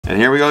And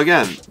here we go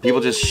again.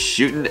 People just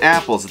shooting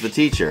apples at the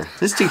teacher.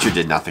 This teacher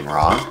did nothing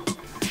wrong.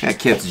 Got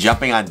kids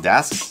jumping on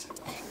desks.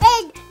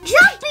 And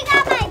jumping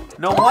on my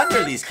No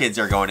wonder these kids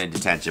are going in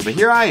detention. But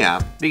here I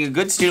am, being a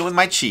good student with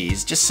my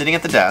cheese, just sitting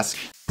at the desk.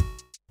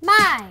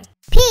 My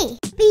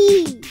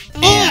PB&J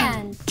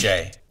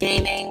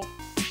Gaming.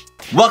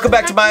 Welcome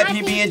back to my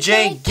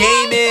PB&J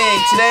Gaming.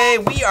 Today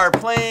we are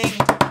playing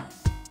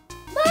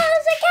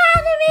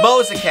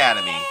Moe's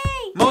Academy.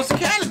 Moe's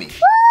Academy. Woo!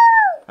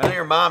 I know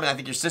your mom and I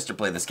think your sister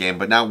played this game,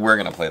 but now we're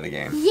gonna play the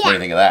game. Yeah. What do you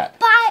think of that?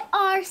 By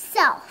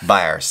ourselves.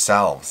 By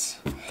ourselves.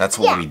 That's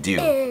what we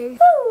do.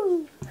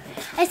 Woo!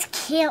 I just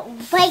can't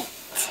wait.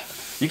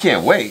 You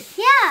can't wait.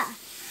 Yeah.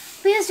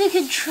 Because we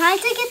could try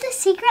to get the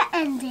secret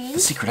ending. The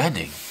secret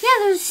ending? Yeah,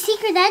 there's a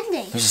secret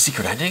ending. There's a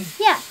secret ending?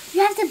 Yeah.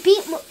 You have to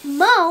beat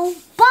Moe,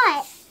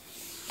 but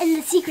in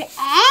the secret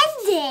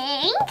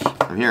ending,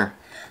 I'm here.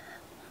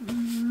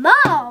 Moe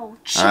All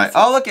right.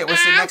 Oh, look it. We're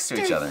sitting next to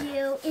each after other.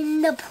 you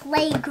in the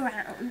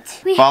playground.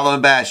 Follow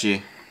and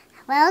Bashy.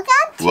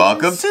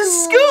 Welcome to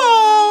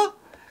school.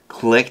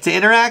 Click to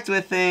interact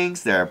with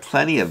things. There are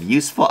plenty of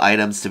useful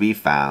items to be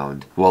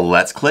found. Well,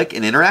 let's click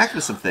and interact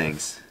with some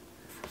things.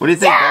 What do you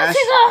think, Bash?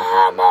 a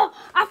hammer.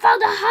 I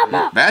found a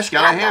hammer. Bash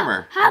got a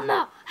hammer.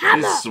 Hammer.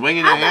 You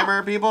swinging a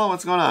hammer, people?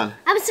 What's going on?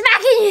 I'm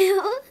smacking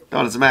you.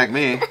 Don't smack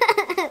me.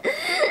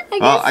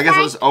 Well, I guess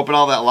I'll just open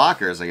all that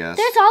lockers, I guess.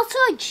 There's also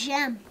a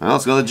gym. Well,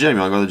 let's go to the gym.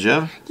 You want to go to the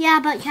gym?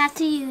 Yeah, but you have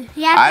to use.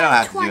 I don't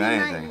have to do 20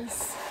 anything.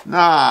 monies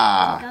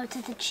Nah. to go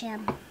to the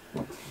gym.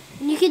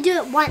 And you can do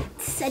it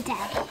once a day.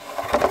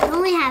 You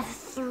only have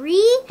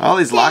 3. All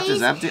these lockers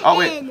days empty. Oh,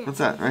 wait. in What's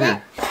that? Right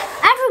here.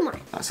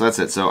 Everyone. So that's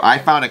it. So I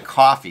found a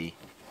coffee.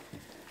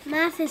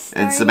 Math is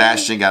starting. And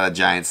Sebastian got a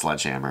giant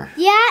sledgehammer.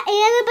 Yeah,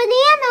 and a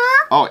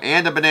banana. Oh,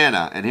 and a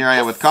banana. And here I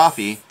am with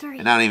coffee. 3.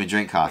 And I don't even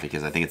drink coffee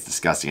because I think it's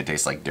disgusting. It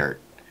tastes like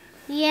dirt.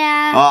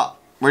 Yeah. Oh,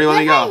 where do you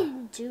want me to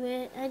go? Do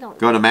it. I don't.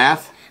 Go to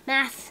math?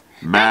 Math.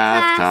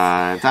 Math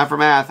time. Time for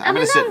math. I'm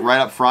going to sit right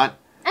up front.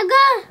 I'm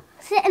gonna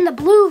sit in the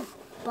blue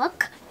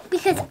book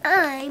because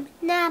I'm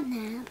Nab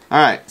Nab. All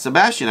right.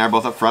 Sebastian and I are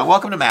both up front.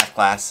 Welcome to math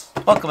class.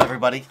 Welcome,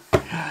 everybody.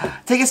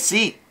 Take a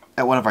seat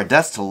at one of our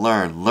desks to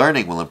learn.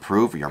 Learning will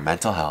improve your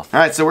mental health. All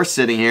right. So we're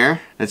sitting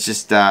here. It's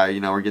just,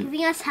 we're getting...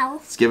 Giving us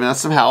health. It's giving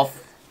us some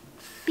health.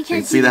 Because you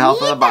can see the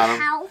health on the bottom.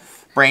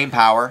 Health. Brain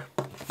power.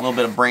 A little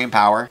bit of brain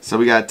power. So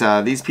we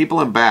got these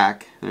people in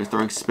back. They're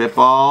throwing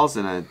spitballs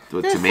and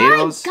with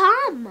tomatoes.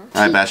 Gum. All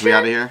right, Bash, we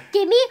out of here?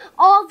 Give me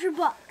all of your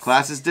books.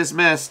 Class is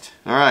dismissed.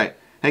 All right.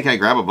 Hey, can I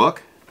grab a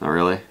book? Not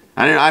really.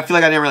 I feel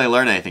like I didn't really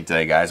learn anything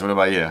today, guys. What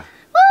about you?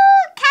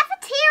 Woo!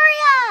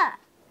 Cafeteria.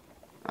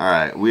 All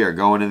right, we are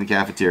going in the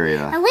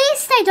cafeteria. At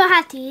least I don't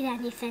have to eat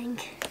anything.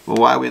 Well,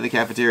 why are we in the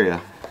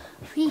cafeteria?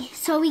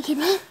 So we can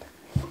eat.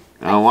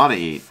 I don't want to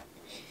eat.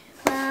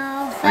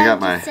 Well, I have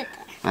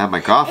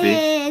my coffee.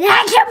 And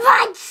I can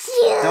punch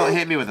you. Don't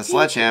hit me with a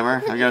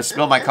sledgehammer. I'm gonna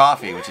spill my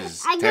coffee, which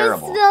is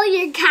terrible. I'm gonna spill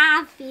your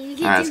coffee.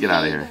 All right, let's get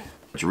out of here.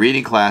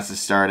 Reading class is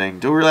starting.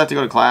 Do we really have to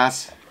go to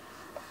class?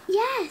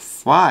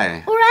 Yes.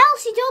 Why? Or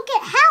else you don't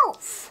get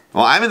health.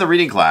 Well, I'm in the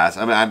reading class.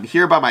 I'm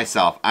here by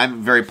myself.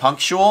 I'm very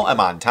punctual. I'm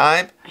on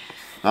time.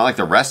 Not like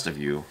the rest of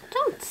you.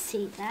 Don't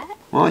say that.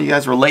 Well, you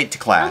guys were late to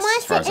class. I want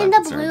as far to as sit I'm in the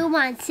concerned. blue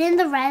one. Sit in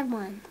the red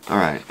one. All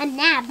right. And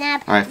Nab.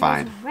 All right,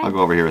 fine. I'll go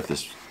over here with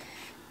this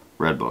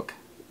red book.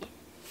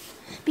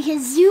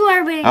 Because you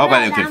are wearing I hope I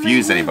red, didn't I'm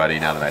confuse wearing anybody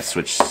now that I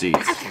switched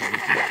seats.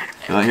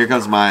 Well, here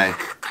comes my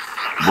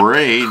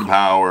brain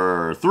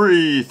power.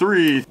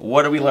 3.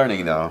 What are we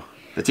learning, though?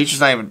 The teacher's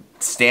not even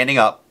standing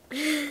up.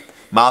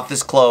 Mouth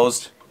is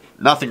closed.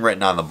 Nothing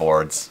written on the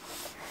boards.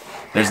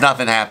 There's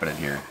nothing happening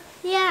here.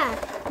 Yeah.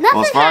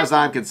 Well, as far as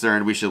I'm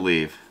concerned, we should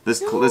leave. No?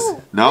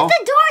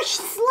 The door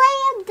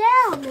slammed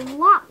down and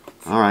locked.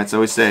 All right,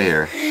 so we stay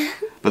here.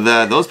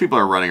 But those people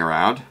are running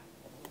around.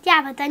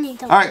 Yeah, but then you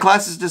don't. All right,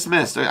 class is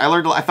dismissed. I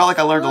felt like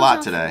I learned a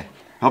lot today.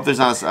 I hope there's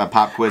not a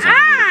pop quiz.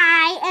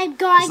 I am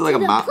going to like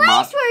the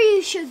place where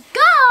you should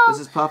go. This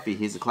is Puffy.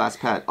 He's a class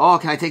pet. Oh,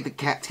 can I take the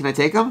cat? Can I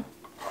take him?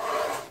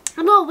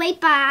 I'm gonna wait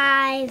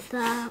by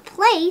the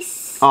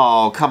place.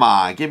 Oh, come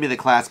on. Give me the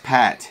class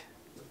pet.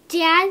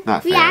 Dad,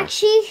 Not we fair.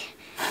 actually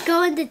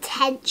go in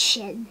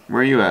detention.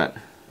 Where are you at?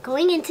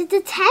 Going into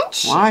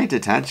detention. Why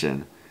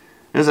detention?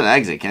 There's an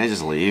exit. Can I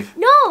just leave?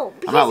 No,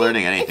 because I'm not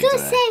learning anything it's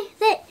gonna today. say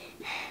that.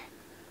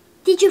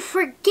 Did you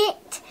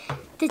forget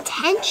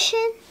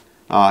detention?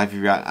 Oh, I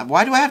forgot.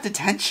 Why do I have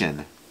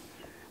detention?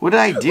 What did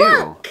I do?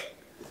 Look.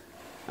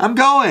 I'm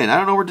going. I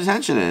don't know where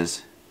detention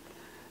is.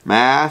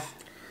 Math.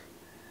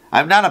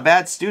 I'm not a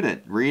bad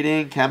student.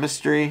 Reading,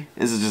 chemistry.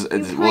 Is it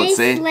just? Will it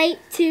say? Late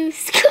to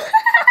school.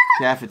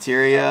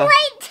 Cafeteria.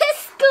 Late to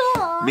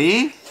school.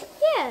 Me?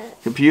 Yeah.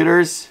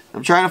 Computers.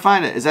 I'm trying to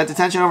find it. Is that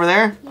detention over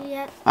there?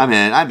 Yeah. I'm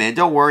in.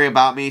 Don't worry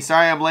about me.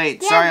 Sorry I'm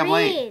late. Yeah, Sorry I'm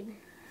late. read.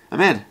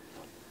 I'm in.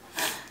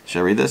 Should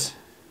I read this?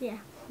 Yeah.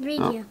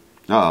 Read Oh. you.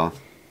 Uh-oh.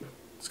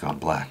 It's gone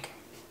black.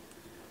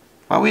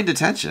 Why are we in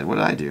detention? What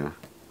did I do?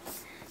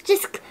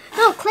 Just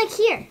no. Click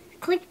here.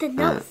 Click the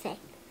note Alright. thing.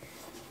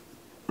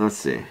 Let's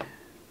see.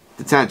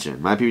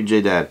 Detention. My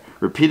PB&J dad.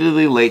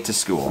 Repeatedly late to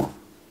school.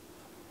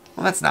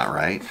 Well, that's not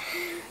right.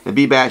 And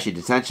B. Bashy.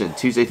 Detention.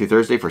 Tuesday through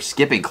Thursday for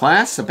skipping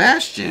class.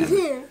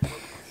 Sebastian.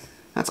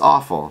 That's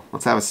awful.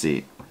 Let's have a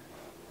seat.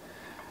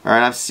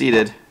 Alright, I'm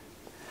seated.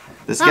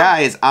 This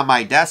guy is on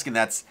my desk, and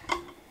that's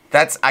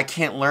I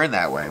can't learn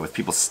that way with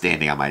people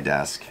standing on my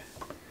desk.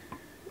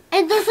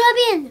 And there's gonna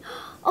be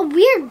a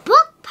weird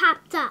book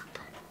popped up.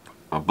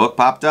 A book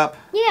popped up?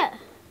 Yeah.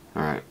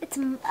 Alright. It's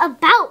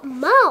about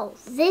Mo.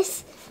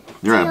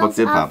 You're right, a book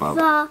did pop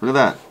up. Look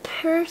at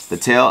that. The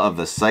Tale of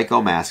the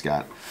Psycho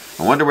Mascot.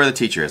 I wonder where the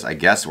teacher is. I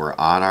guess we're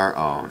on our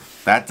own.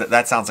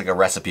 That sounds like a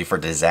recipe for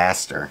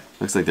disaster.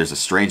 Looks like there's a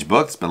strange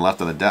book that's been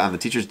left on the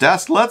teacher's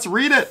desk. Let's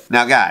read it.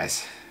 Now,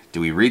 guys,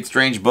 do we read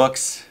strange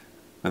books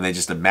when they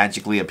just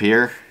magically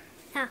appear?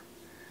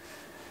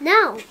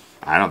 No.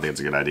 I don't think it's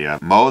a good idea.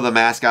 Mo the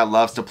mascot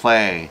loves to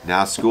play.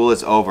 Now school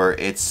is over.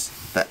 It's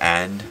the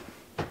end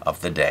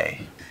of the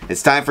day.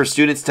 It's time for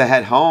students to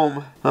head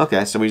home.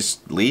 Okay, so we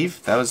just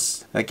leave?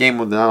 That game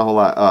was not a whole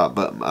lot.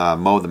 But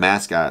Mo the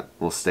mascot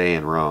will stay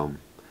in Rome.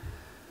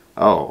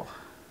 Oh.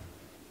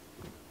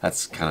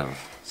 That's kind of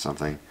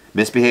something.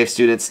 Misbehaved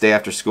students stay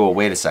after school.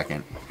 Wait a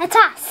second. That's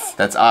us.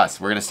 That's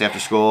us. We're going to stay after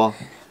school.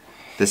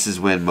 This is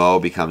when Mo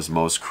becomes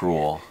most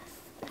cruel.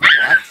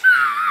 What?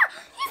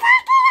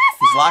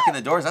 He's locking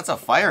the doors. That's a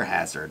fire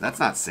hazard. That's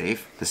not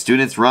safe. The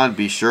students run.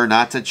 Be sure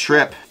not to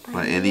trip.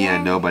 But in the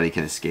end, nobody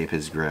can escape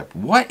his grip.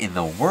 What in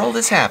the world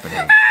is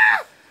happening?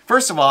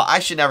 First of all, I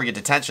should never get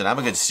detention. I'm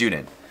a good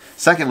student.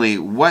 Secondly,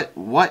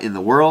 what in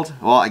the world?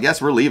 Well, I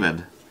guess we're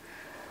leaving.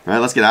 All right,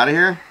 let's get out of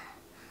here.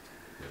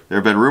 There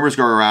have been rumors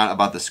going around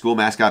about the school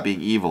mascot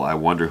being evil. I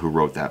wonder who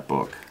wrote that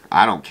book.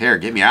 I don't care.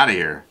 Get me out of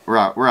here. We're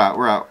out. We're out.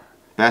 We're out.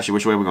 Bashy,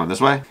 which way are we going?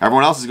 This way?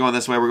 Everyone else is going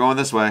this way. We're going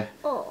this way.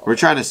 We're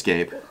trying to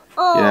escape.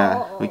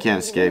 Yeah, we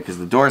can't escape because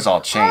the door's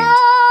all chained.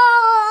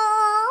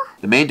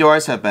 The main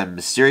doors have been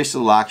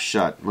mysteriously locked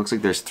shut. Looks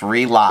like there's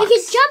 3 locks. We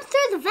can jump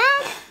through the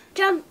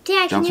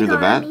vent. Jump through the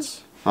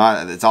vents?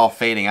 It's all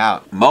fading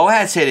out. Mo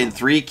has hidden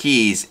 3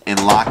 keys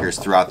in lockers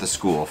throughout the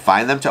school.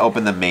 Find them to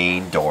open the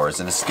main doors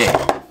and escape.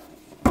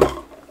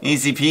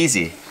 Easy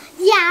peasy.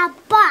 Yeah,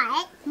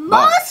 but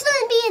Mo's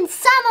going to be in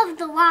some of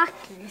the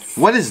lockers.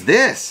 What is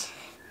this?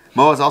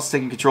 Mo is also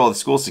taking control of the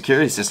school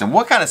security system.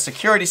 What kind of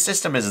security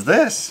system is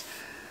this?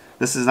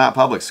 This is not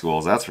public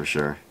schools, that's for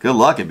sure. Good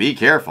luck and be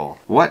careful.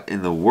 What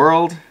in the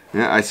world?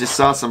 Yeah, I just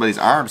saw somebody's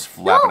arms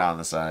flapping on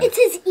the side. It's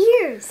his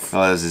ears.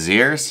 Oh, that's his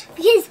ears?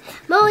 Because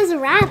Mo is a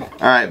rabbit.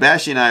 Alright,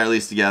 Bashy and I are at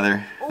least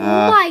together. Oh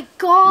my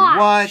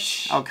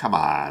gosh. What? Oh, come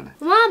on.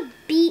 I want to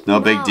beat No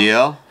Mo. big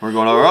deal. We're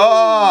going over.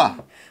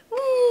 Oh!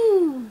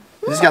 Ooh.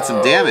 He's got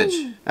some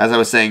damage. As I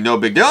was saying, no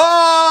big deal.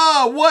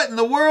 Oh! What in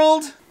the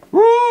world?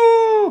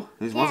 Woo!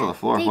 These ones on the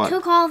floor. They what?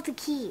 took all of the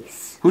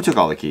keys. Who took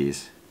all the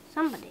keys?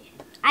 Somebody.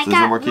 So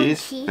there's no more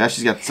keys? Key.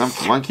 Bashy's got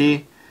one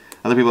key.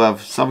 Other people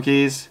have some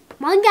keys.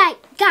 One guy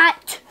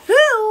got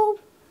 2.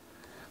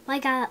 I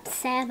got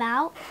upset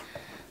about.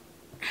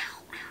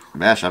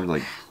 Bash, I'm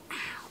like,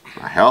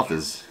 my health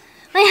is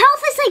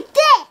like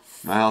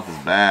this. My health is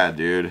bad,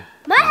 dude.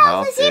 My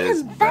health is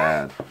even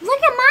bad.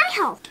 Look at my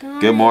health.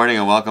 Good morning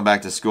and welcome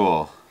back to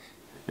school.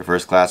 Your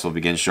first class will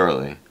begin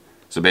shortly.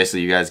 So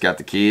basically you guys got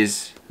the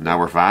keys. Now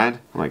we're fine.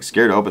 I'm like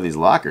scared to open these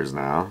lockers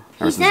now.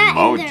 Ever since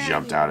Mo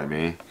jumped out at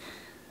me.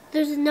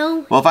 There's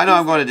no... Well, if I know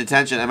I'm going to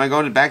detention, am I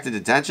going back to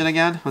detention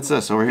again? What's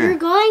this over here? You're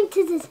going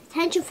to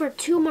detention for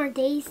 2 more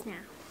days now.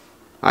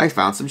 I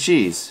found some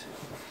cheese.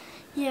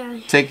 Yeah.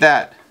 Take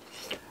that.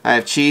 I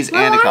have cheese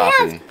and a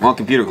coffee. Well,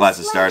 computer class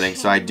is starting,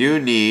 so I do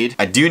need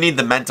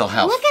the mental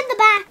health. Look at the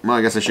back. Well,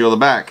 I guess I should go to the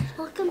back.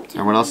 Welcome to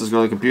Everyone else is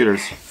going to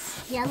computers.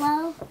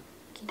 Yellow,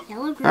 green.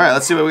 All right,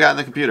 let's see what we got in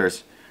the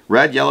computers.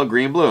 Red, yellow,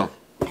 green, blue.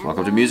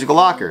 Welcome to musical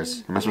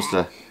lockers. Am I supposed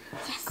to...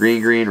 Yes.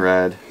 Green, green,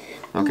 red.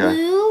 Okay.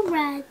 Blue,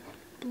 red,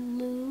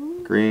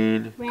 blue.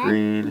 Green, red,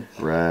 green,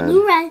 red.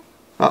 Blue, red.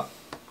 Oh,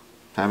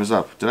 time is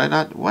up. Did I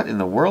not? What in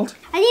the world?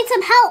 I need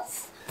some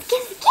health.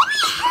 Give me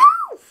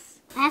health.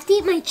 I have to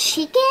eat my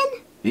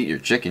chicken. Eat your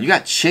chicken. You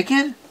got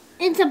chicken?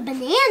 And some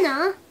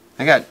banana.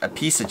 I got a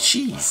piece of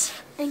cheese.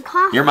 And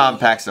coffee. Your mom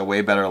packs a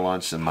way better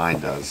lunch than mine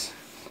does.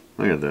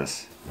 Look at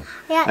this.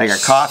 I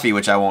got coffee,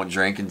 which I won't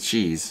drink, and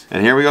cheese.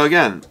 And here we go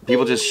again.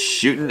 People just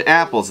shooting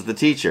apples at the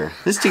teacher.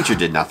 This teacher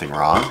did nothing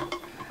wrong.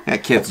 I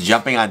got kids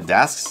jumping on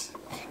desks.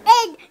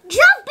 And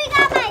jumping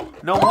on my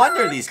No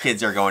wonder these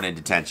kids are going in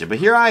detention. But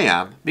here I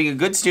am, being a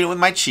good student with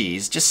my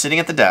cheese, just sitting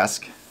at the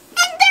desk. And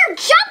they're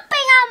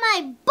jumping on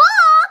my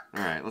book.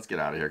 Alright, let's get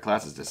out of here.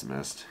 Class is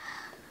dismissed.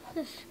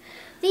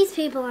 These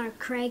people are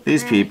cray.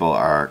 These people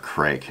are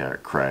cray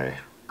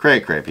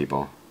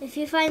people. If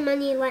you find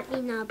money, let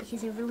me know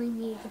because I really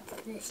need to get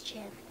to this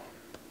gym.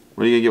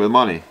 What are you going to get with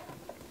money?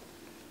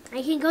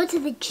 I can go to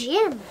the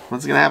gym.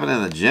 What's going to happen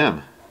in the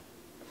gym?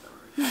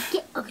 You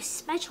get a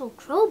special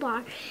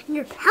crowbar and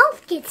your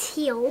health gets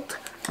healed.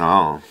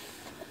 Oh.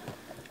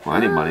 Well, I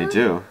need money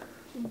too.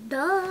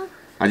 Duh.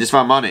 I just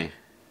found money.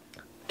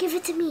 Give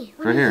it to me.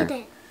 Right here. Get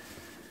it.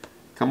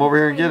 Come over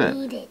here and get it. I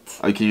need it.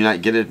 Oh, can you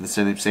not get it in the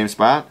same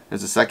spot?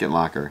 There's a second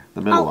locker.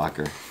 The middle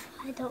locker.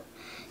 don't.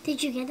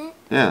 Did you get it?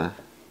 Yeah.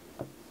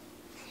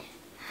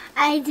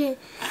 I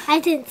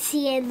didn't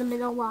see it in the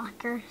middle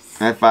lockers.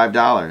 I had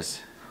 $5.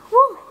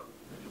 Whew.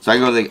 So I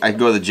can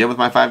go to the gym with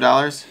my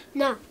 $5?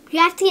 No, you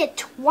have to get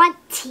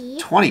 20.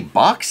 20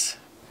 bucks?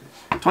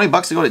 20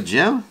 bucks to go to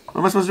gym? What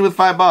am I supposed to do with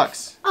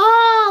 $5?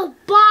 Oh,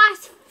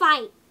 boss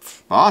fight.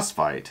 Boss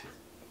fight.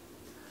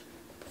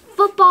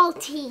 Football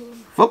team.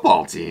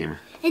 Football team.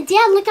 And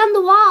Dad, look on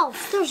the walls.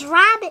 There's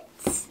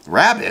rabbits.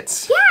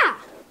 Rabbits? Yeah.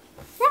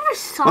 Never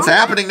saw What's that.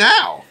 happening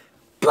now?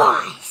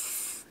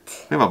 Boss.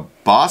 We have a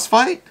boss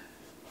fight?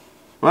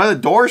 Why are the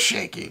doors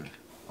shaking?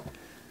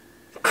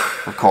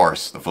 Of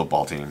course, the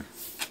football team.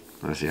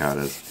 Let's see how it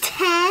is.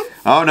 10.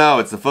 Oh no,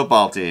 it's the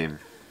football team.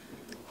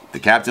 The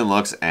captain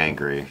looks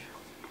angry.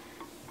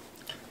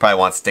 Probably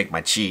wants to take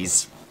my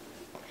cheese.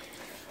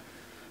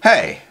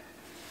 Hey,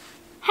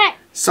 Hey.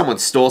 someone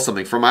stole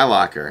something from my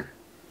locker.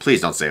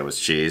 Please don't say it was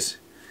cheese.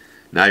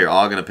 Now you're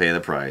all gonna pay the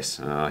price.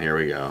 Oh, here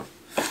we go.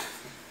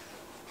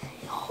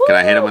 Can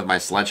I hit him with my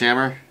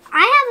sledgehammer? I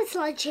have a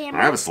sledgehammer.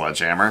 I have a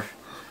sledgehammer.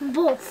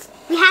 Both.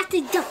 We have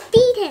to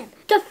defeat him.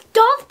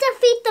 Don't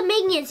defeat the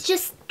minions.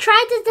 Just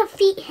try to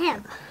defeat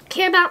him. I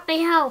care about my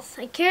health.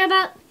 I care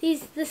about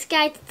this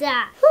guy to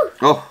die. Whew.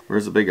 Oh,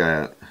 where's the big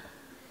guy at?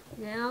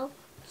 No.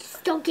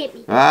 Just don't get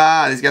me.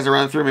 Ah, these guys are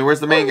running through me. Where's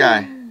the main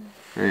guy?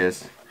 There he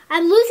is.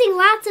 I'm losing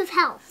lots of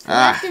health. And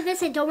Ah. after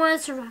this, I don't want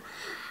to survive.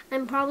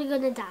 I'm probably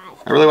going to die.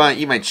 I really want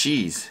to eat my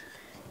cheese.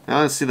 I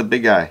want to see the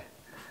big guy.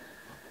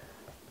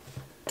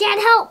 Dad,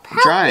 help.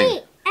 Help trying.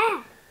 me.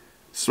 Ah.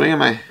 Swinging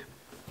my...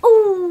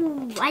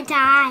 Ooh, I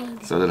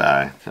died. So did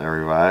I. Did I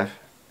revive?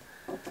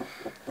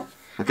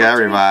 Okay, I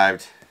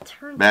revived.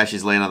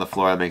 Bashy's laying on the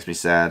floor. That makes me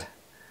sad.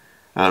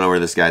 I don't know where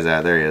this guy's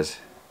at. There he is.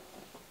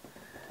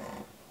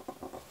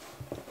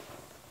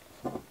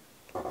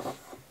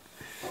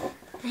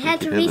 I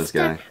had to Hit this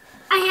guy. restart.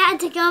 I had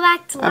to go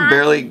back to I'm life.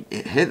 barely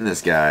hitting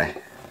this guy.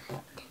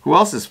 Who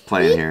else is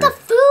playing here? Eat the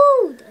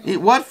food. Eat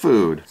what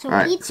food? So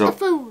Alright, eat so the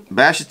food.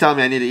 Bash is telling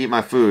me I need to eat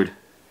my food.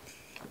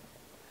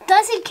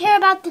 Doesn't care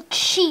about the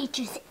cheese.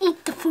 Just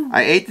eat the food.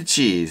 I ate the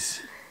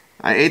cheese.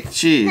 I ate the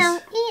cheese. Now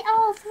eat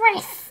all the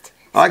rest.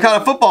 Oh, I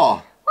caught a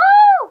football.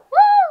 Woo!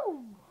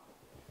 Woo!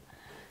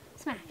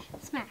 Smash!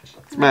 Smash!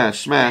 Smash,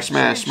 smash,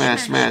 smash,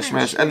 smash, smash,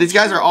 smash. And these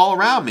guys are all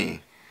around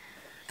me.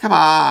 Come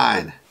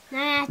on.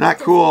 Not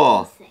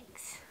cool.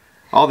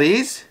 All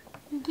these?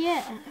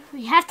 Yeah.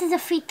 We have to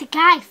defeat the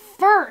guy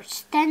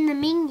first, then the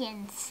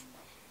minions.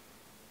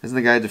 Isn't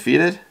the guy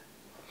defeated?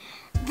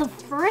 The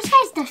first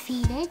guy's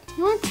defeated.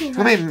 You want to?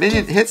 How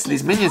many hits do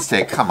these minions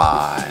take? Come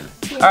on.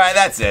 Alright,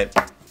 that's it.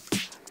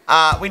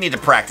 We need to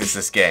practice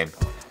this game.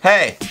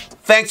 Hey,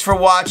 thanks for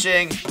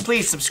watching.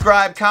 Please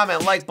subscribe,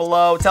 comment, like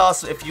below. Tell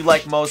us if you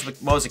like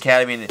Moe's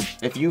Academy and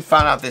if you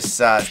found out this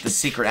the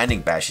secret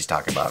ending Bash she's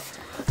talking about.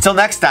 Until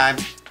next time.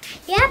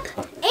 Yep.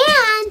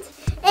 And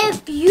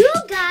if you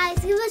guys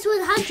give us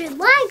 100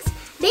 likes,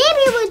 maybe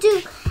we'll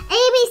do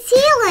ABC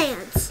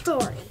Land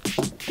story.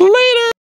 Later.